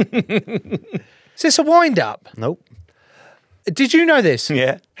 Is this a wind-up? nope. Did you know this?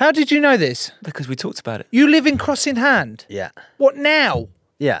 Yeah. How did you know this? Because we talked about it. You live in Cross in Hand. Yeah. What now?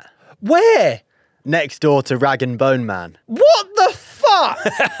 Yeah. Where? Next door to Rag and Bone Man. What the fuck?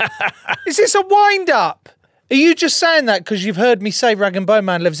 Is this a wind-up? Are you just saying that because you've heard me say Rag and Bone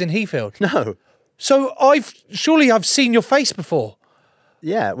Man lives in Heathfield? No. So surely I've seen your face before.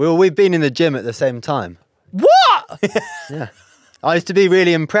 Yeah. Well, we've been in the gym at the same time. What? Yeah. I used to be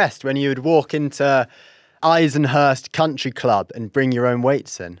really impressed when you would walk into Eisenhurst Country Club and bring your own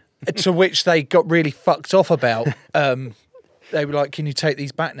weights in. To which they got really fucked off about. They were like, "Can you take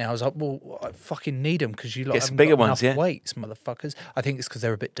these back now?" I was like, "Well, I fucking need them because you like Get some haven't bigger got ones, enough yeah. weights, motherfuckers." I think it's because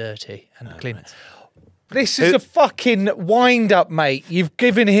they're a bit dirty and clean. Right. This is a fucking wind up, mate. You've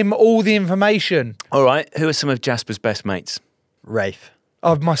given him all the information. All right, who are some of Jasper's best mates? Rafe.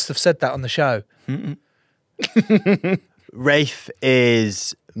 I must have said that on the show. Rafe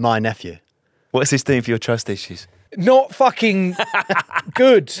is my nephew. What's his doing for your trust issues? Not fucking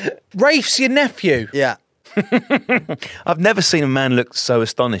good. Rafe's your nephew. Yeah. I've never seen a man look so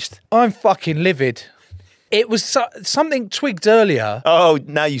astonished. I'm fucking livid. It was something twigged earlier. Oh,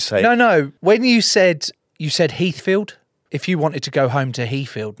 now you say it. No. When you said Heathfield, if you wanted to go home to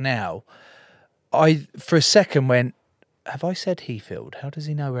Heathfield now, I for a second went, have I said Heathfield? How does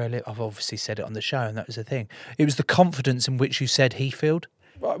he know where I live? I've obviously said it on the show, and that was the thing. It was the confidence in which you said Heathfield.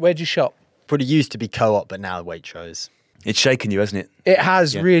 Right, where'd you shop? Probably used to be Co-op, but now Waitrose. It's shaken you, hasn't it? It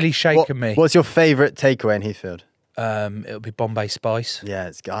has really shaken me. What's your favourite takeaway in Heathfield? It'll be Bombay Spice. Yeah,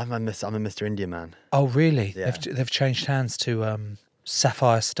 I'm a Mr. India man. Oh, really? Yeah. They've changed hands to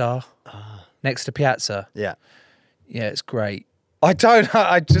Sapphire Star next to Piazza. Yeah. Yeah, it's great. I just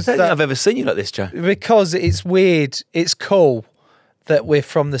I don't think I've ever seen you like this, Joe. because it's weird. It's cool that we're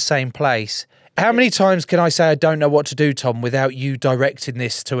from the same place. How many times can I say I don't know what to do, Tom, without you directing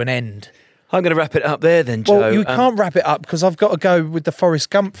this to an end? I'm going to wrap it up there then, Joe. Well, you can't wrap it up because I've got to go with the Forrest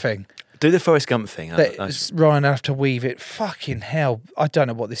Gump thing. Do the Forrest Gump thing. Ryan, I have to weave it. Fucking hell. I don't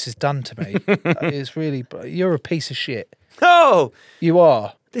know what this has done to me. It's really... You're a piece of shit. Oh! You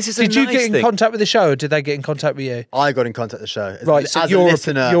are. This is a Did you nice get in thing. contact with the show or did they get in contact with you? I got in contact with the show. Right, so as you're a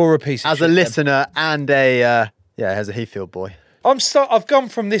listener, you're a piece of as shit a then. listener and as a Heathfield boy. I've gone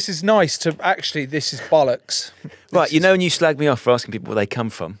from this is nice to actually this is bollocks. Right, you know when you slag me off for asking people where they come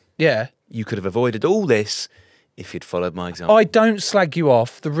from, Yeah. you could have avoided all this if you'd followed my example. I don't slag you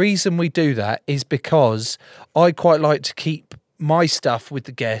off. The reason we do that is because I quite like to keep my stuff with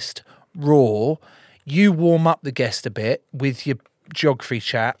the guest raw. You warm up the guest a bit with your geography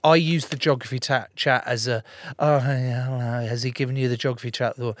chat. I use the geography chat as a, has he given you the geography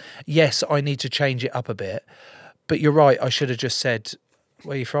chat? Yes, I need to change it up a bit. But you're right, I should have just said,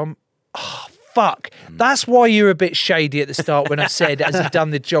 where are you from? Oh, fuck. That's why you were a bit shady at the start when I said, has he done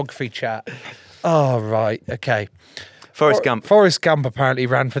the geography chat? Oh, right. Okay. Forrest Gump. Forrest Gump apparently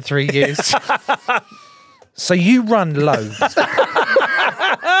ran for 3 years. So you run loads.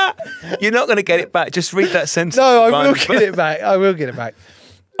 You're not going to get it back. Just read that sentence. No, I Ryan. will get it back. I will get it back.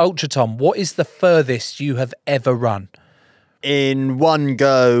 Ultra Tom, what is the furthest you have ever run? In one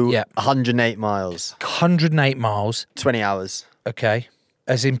go, Yeah. 108 miles, 108 miles. 20 hours. Okay.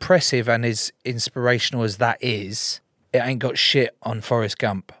 As impressive and as inspirational as that is, it ain't got shit on Forrest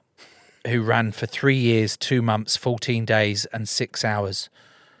Gump, who ran for 3 years, 2 months, 14 days, and 6 hours.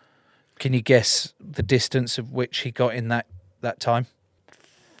 Can you guess the distance of which he got in that time?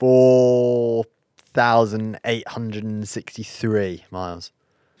 4,863 miles.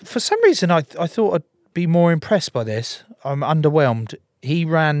 For some reason, I thought I'd be more impressed by this. I'm underwhelmed. He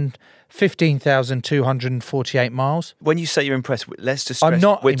ran 15,248 miles. When you say you're impressed, let's just I'm stress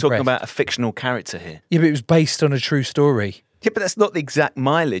not we're talking impressed. about a fictional character here. Yeah, but it was based on a true story. Yeah, but that's not the exact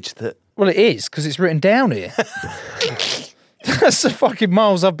mileage that... Well, it is, because it's written down here. That's the fucking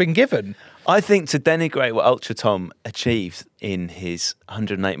miles I've been given. I think to denigrate what Ultra Tom achieved in his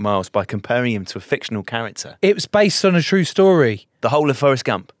 108 miles by comparing him to a fictional character, It was based on a true story. the whole of Forrest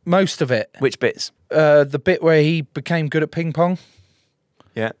Gump, Most of it. which bits? The bit where he became good at ping pong,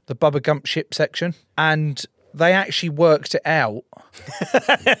 Yeah. the Bubba Gump ship section, and they actually worked it out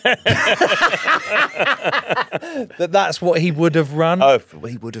that's what he would have run. Oh,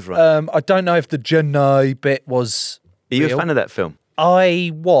 he would have run. I don't know if the Jedi bit was Are you real. a fan of that film?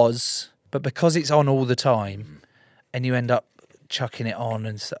 I was, but because it's on all the time and you end up chucking it on,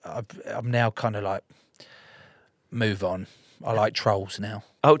 and I'm now kind of like, move on. I like trolls now.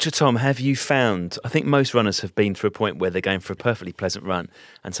 Ultra Tom, have you found, I think most runners have been through a point where they're going for a perfectly pleasant run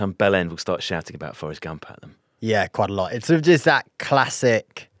and some bell end will start shouting about Forrest Gump at them. Yeah, quite a lot. It's sort of just that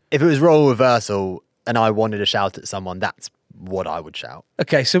classic, if it was role reversal and I wanted to shout at someone, that's what I would shout.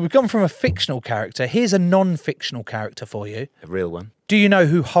 Okay, so we've gone from a fictional character. Here's a non-fictional character for you. A real one. Do you know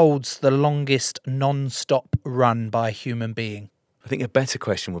who holds the longest non-stop run by a human being? I think a better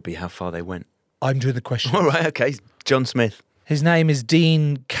question would be how far they went. I'm doing the question. All right, okay. John Smith. His name is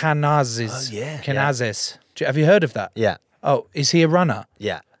Dean Canazes. Oh, yeah. Canazes. Have you heard of that? Yeah. Oh, is he a runner?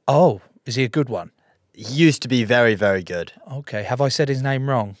 Yeah. Oh, is he a good one? He used to be very, very good. Okay, have I said his name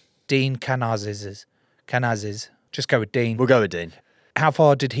wrong? Dean Canazes. Canazes. Just go with Dean. We'll go with Dean. How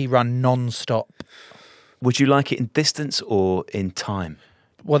far did he run non-stop? Would you like it in distance or in time?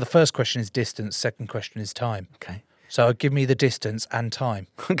 Well, the first question is distance, second question is time. Okay. So give me the distance and time.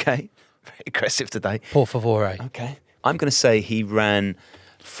 Okay. Very aggressive today. Por favore. Okay. I'm going to say he ran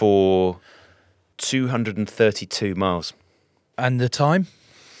for 232 miles. And the time?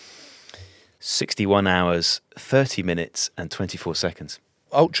 61 hours, 30 minutes and 24 seconds.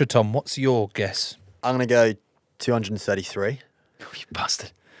 Ultra Tom, what's your guess? I'm going to go 233 Oh, you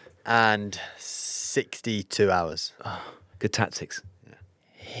bastard. and 62 hours. Good tactics.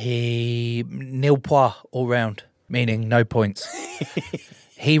 He nil point all round, meaning no points.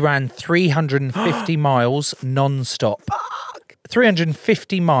 He ran 350 miles non-stop.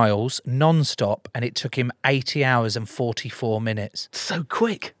 350 miles non-stop, and it took him 80 hours and 44 minutes. So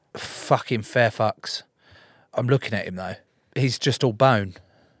quick. Fucking fair fucks. I'm looking at him though. He's just all bone.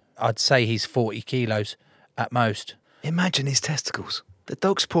 I'd say he's 40 kilos at most. Imagine his testicles. The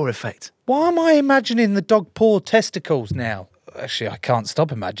dog's paw effect. Why am I imagining the dog paw testicles now? Actually, I can't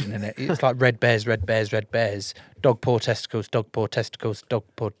stop imagining it. It's like red bears, red bears, red bears. Dog paw testicles, dog paw testicles, dog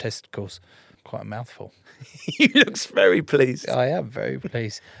paw testicles. Quite a mouthful. He looks very pleased. I am very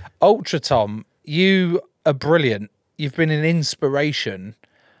pleased. Ultra Tom, you are brilliant. You've been an inspiration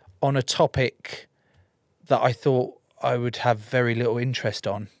on a topic that I thought I would have very little interest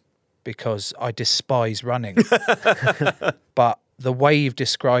on because I despise running. But the way you've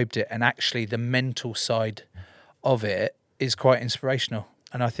described it and actually the mental side of it is quite inspirational.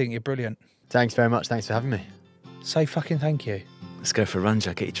 And I think you're brilliant. Thanks very much. Thanks for having me. Say fucking thank you. Let's go for a run,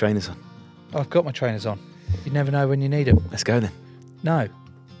 Jack. Get your trainers on. I've got my trainers on. You never know when you need them. Let's go then. No.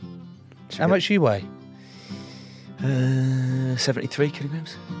 How much you weigh? 73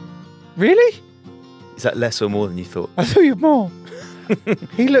 kilograms. Really? Is that less or more than you thought? I thought you were more.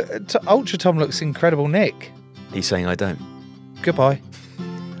 Ultra Tom looks incredible, Nick. He's saying I don't. Goodbye.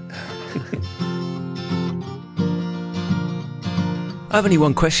 I have only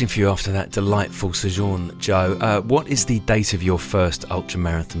one question for you after that delightful sojourn, Joe. What is the date of your first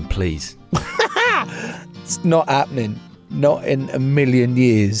ultramarathon, please? It's not happening. Not in a million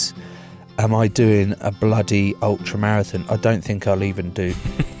years am I doing a bloody ultra marathon. I don't think I'll even do.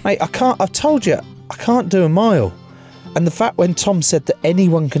 Mate, I can't. I've told you, I can't do a mile. And the fact when Tom said that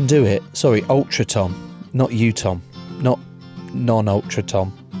anyone can do it, sorry, Ultra Tom, not you, Tom, not non-Ultra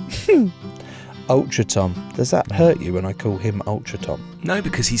Tom. Ultra Tom. Does that hurt you when I call him Ultra Tom? No,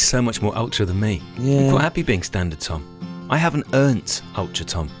 because he's so much more ultra than me. Yeah. I'm quite happy being standard Tom. I haven't earned Ultra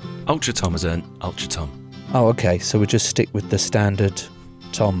Tom. Ultra Tom has earned Ultra Tom. Oh, okay. So we'll just stick with the standard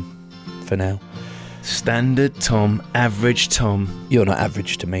Tom for now. Standard Tom, average Tom. You're not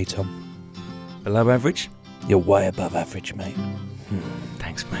average to me, Tom. Below average? You're way above average, mate.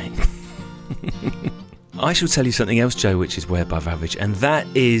 Thanks, mate. I shall tell you something else, Joe, which is way above average, and that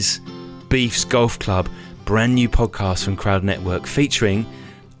is Beef's Golf Club, brand new podcast from Crowd Network featuring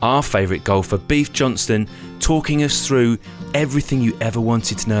our favourite golfer, Beef Johnston, talking us through everything you ever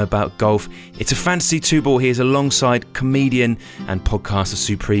wanted to know about golf. It's a fantasy two-ball. He is alongside comedian and podcaster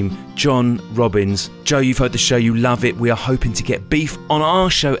supreme John Robbins. Joe, you've heard the show, you love it. We are hoping to get Beef on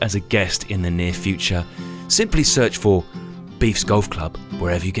our show as a guest in the near future. Simply search for Beef's Golf Club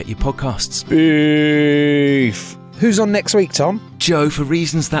wherever you get your podcasts. Beef. Who's on next week, Tom? Joe, for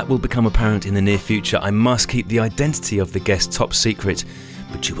reasons that will become apparent in the near future, I must keep the identity of the guest top secret,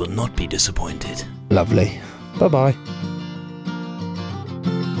 but you will not be disappointed. Lovely. Bye-bye.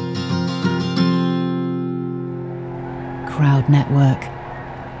 Crowd Network,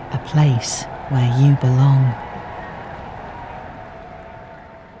 a place where you belong.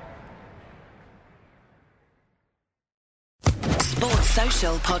 Sports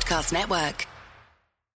Social Podcast Network.